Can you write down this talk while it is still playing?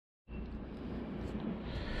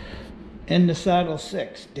In the Saddle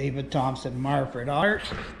 6, David Thompson Marfred art.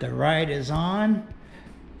 The ride is on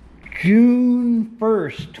June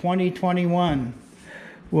 1st, 2021.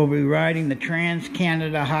 We'll be riding the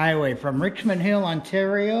Trans-Canada Highway from Richmond Hill,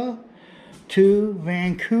 Ontario to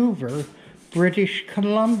Vancouver, British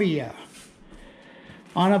Columbia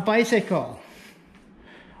on a bicycle.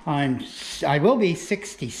 I will be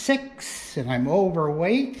 66 and I'm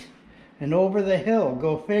overweight and over the hill,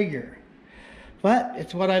 go figure. But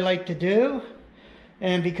it's what I like to do,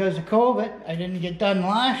 and because of COVID, I didn't get done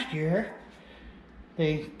last year.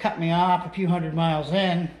 They cut me off a few hundred miles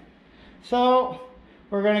in, so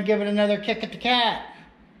we're going to give it another kick at the cat.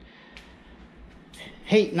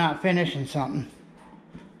 Hate not finishing something.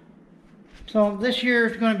 So this year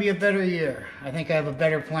is going to be a better year. I think I have a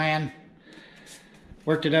better plan.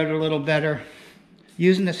 Worked it out a little better.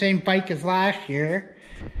 Using the same bike as last year.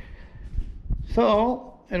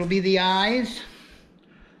 So it'll be the eyes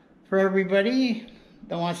for everybody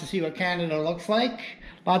that wants to see what Canada looks like.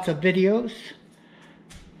 Lots of videos,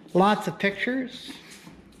 lots of pictures.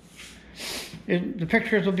 The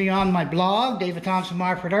pictures will be on my blog, David Thompson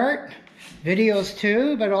Marfred Art. Videos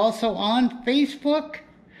too, but also on Facebook,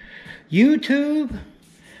 YouTube,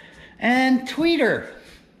 and Twitter,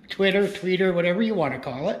 whatever you want to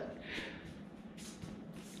call it.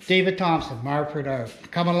 David Thompson Marfred Art.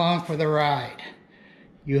 Come along for the ride.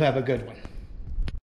 You have a good one.